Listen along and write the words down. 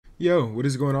Yo, what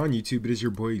is going on YouTube? It is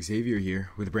your boy Xavier here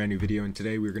with a brand new video, and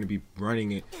today we're going to be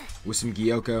running it with some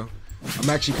Gyoko. I'm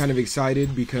actually kind of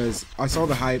excited because I saw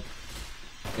the hype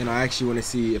and I actually want to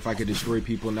see if I could destroy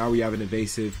people. Now we have an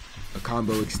evasive, a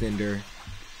combo extender,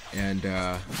 and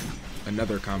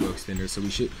another combo extender. So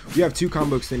we have two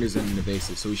combo extenders and an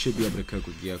evasive, so we should be able to cook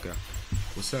with Gyoko.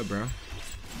 What's up, bro?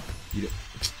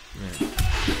 Man.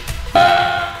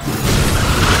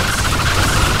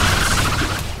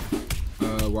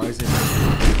 Why is it?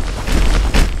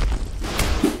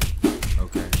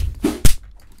 Okay.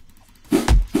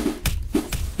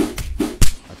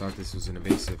 I thought this was an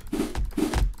evasive.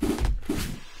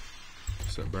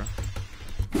 What's up, bro?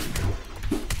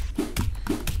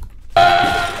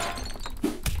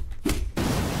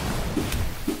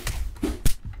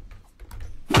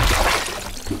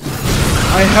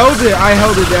 I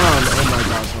held it down. Oh my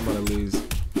gosh, I'm gonna lose.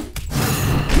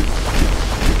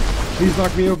 Please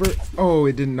knock me over. Oh,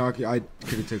 it didn't knock you. I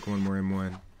could have took one more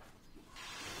M1.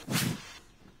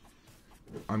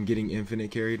 I'm getting infinite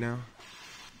carried now.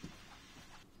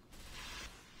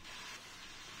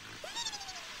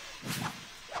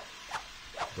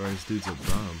 Bro, this dude's a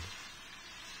bum.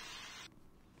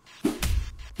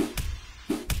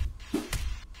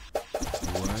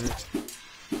 What?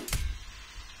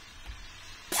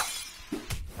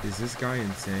 Is this guy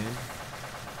insane?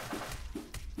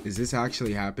 Is this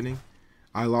actually happening?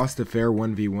 I lost a fair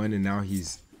 1v1 and now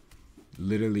he's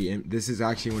literally in. This is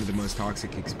actually one of the most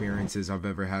toxic experiences I've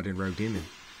ever had in Rogue Demon.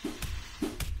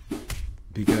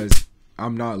 Because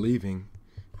I'm not leaving.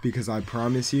 Because I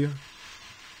promise you,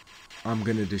 I'm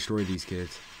gonna destroy these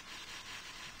kids.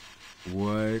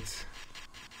 What?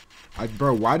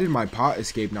 Bro, why did my pot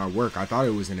escape not work? I thought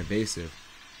it was an evasive.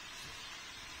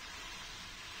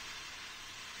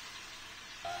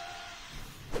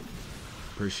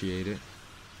 Appreciate it.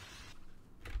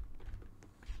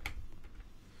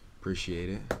 Appreciate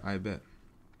it. I bet.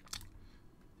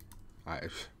 I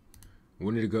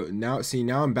wanted to go now. See,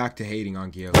 now I'm back to hating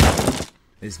on Gyoko.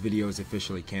 This video is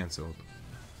officially canceled.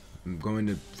 I'm going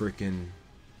to freaking.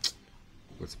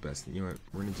 What's best? You know what?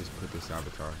 We're gonna just put this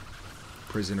avatar,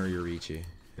 Prisoner Yoriichi,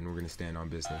 and we're gonna stand on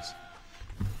business.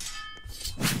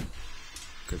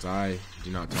 Because I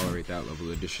do not tolerate that level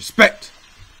of disrespect.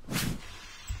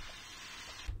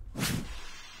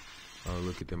 Oh,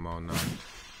 look at them all knocked.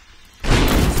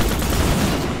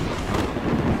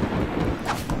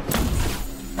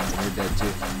 They're dead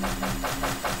too.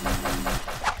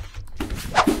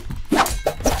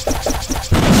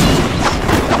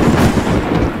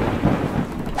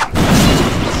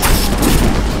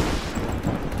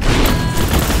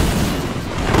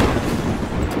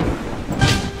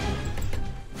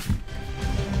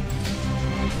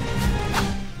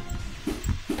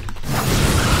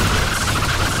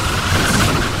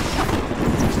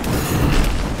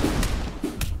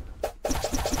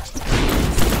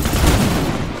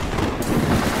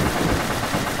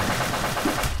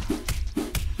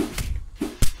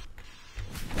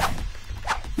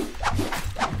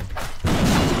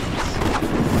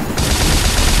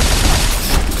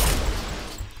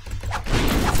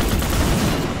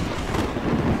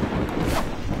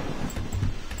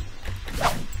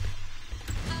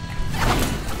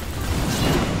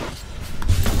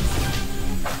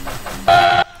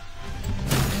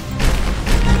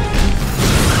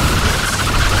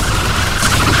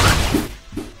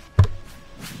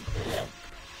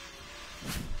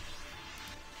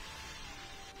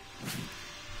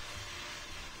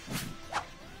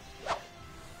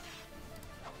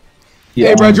 Yeah,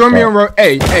 hey, bro, join me in Rogue.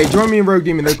 Hey, join me in Rogue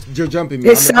Demon. They're jumping me.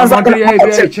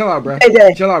 Hey, chill out, bro.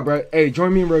 Chill out, bro. Hey,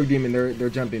 join me in Rogue Demon. They're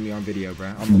jumping me on video, bro.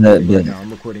 I'm recording right now.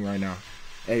 I'm recording right now.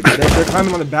 Hey, bro, they're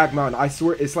climbing on the back mountain. I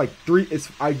swear, it's like three.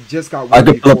 I just got one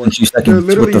before. They're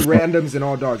literally randoms and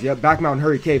all dogs. Yeah, back mountain,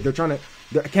 hurry cave. They're trying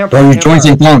to. Can't. Bro, your joints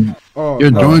ain't done. Oh, your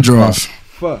joints are off.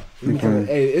 Fuck.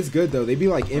 Hey, it's good though. They be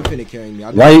like infinite carrying me.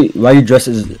 Why you dressed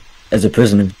as a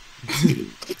prisoner?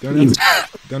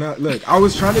 Look, I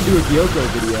was trying to do a Gyoko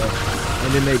video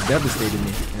and then they devastated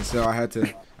me, and so I had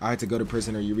to go to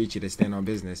Prisoner Yoriichi to stand on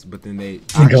business, but then they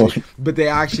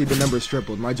actually the numbers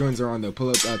tripled. My joins are on though. Pull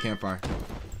up campfire.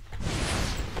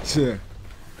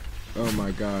 Oh my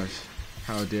gosh,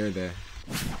 how dare they?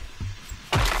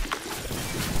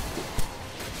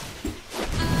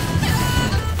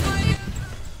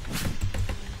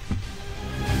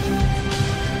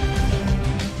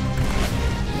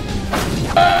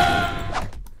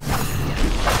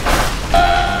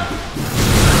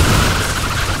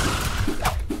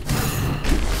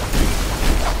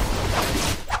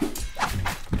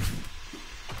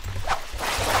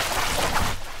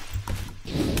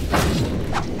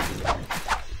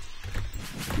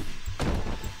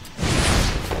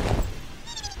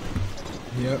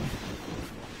 Yep.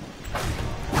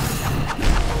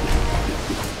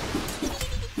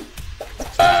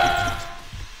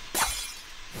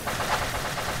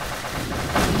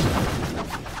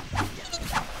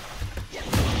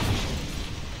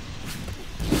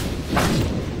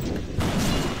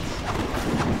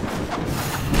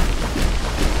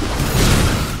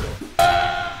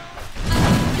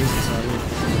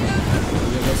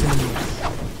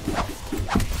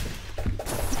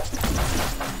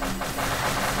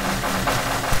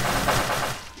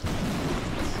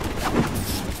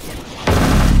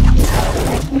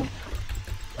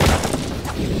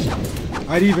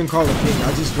 I'd even call a ping.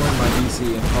 I just joined my DC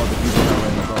and called the people that were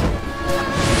in the call.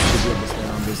 Should be able to stay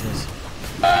on business.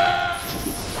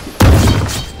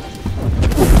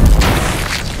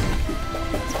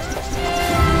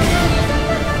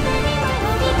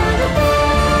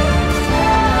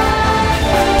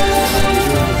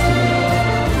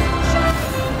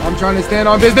 I'm trying to stand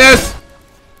on business!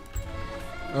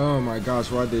 Oh my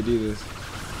gosh, why'd they do this?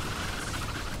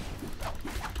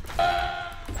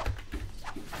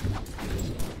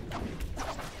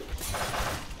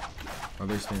 Oh,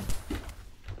 they're staying.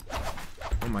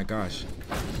 Oh my gosh.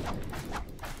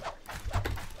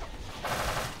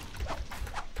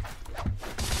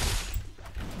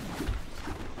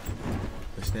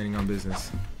 They're standing on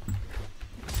business.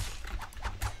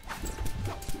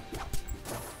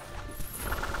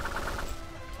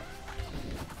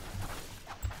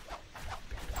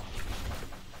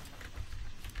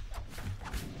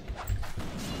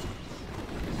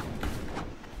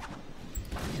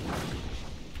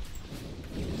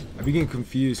 I be getting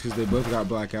confused because they both got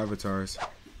black avatars.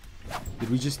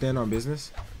 Did we just stand on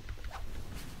business?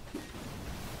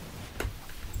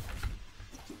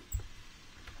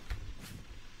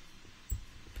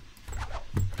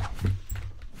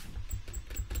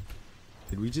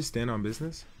 Did we just stand on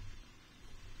business?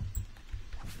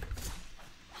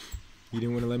 You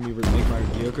didn't want to let me make my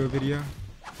Gyoko video?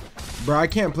 Bro, I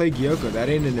can't play Gyoko. That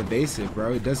ain't an evasive,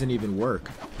 bro. It doesn't even work.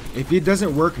 If it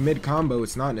doesn't work mid-combo,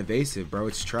 it's not an evasive, bro.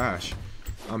 It's trash.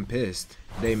 I'm pissed.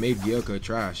 They made Gyoko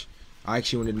trash. I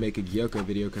actually wanted to make a Gyoko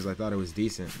video because I thought it was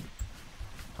decent.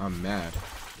 I'm mad.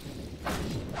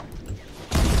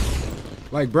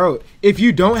 Like, bro, if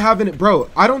you don't have an... Bro,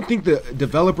 I don't think the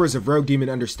developers of Rogue Demon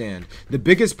understand. The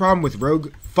biggest problem with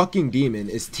Rogue fucking Demon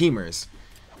is teamers.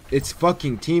 It's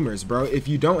fucking teamers, bro. If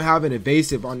you don't have an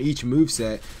evasive on each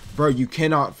moveset, bro, you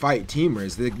cannot fight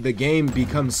teamers. The game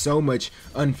becomes so much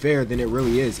unfair than it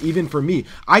really is. Even for me,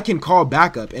 I can call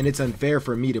backup and it's unfair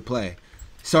for me to play.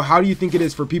 So how do you think it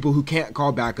is for people who can't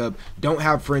call backup, don't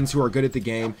have friends who are good at the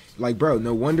game? Like, bro,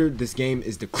 no wonder this game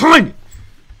is declining.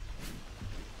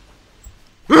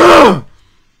 Ugh!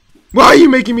 Why are you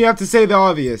making me have to say the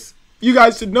obvious? You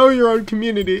guys should know your own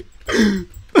community.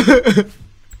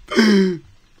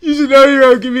 You should know your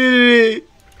own community.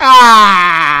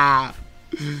 Ah!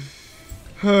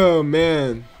 Oh,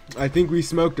 man. I think we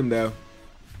smoked him, though.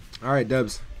 Alright,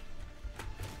 Dubs.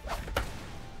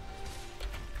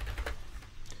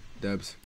 Dubs.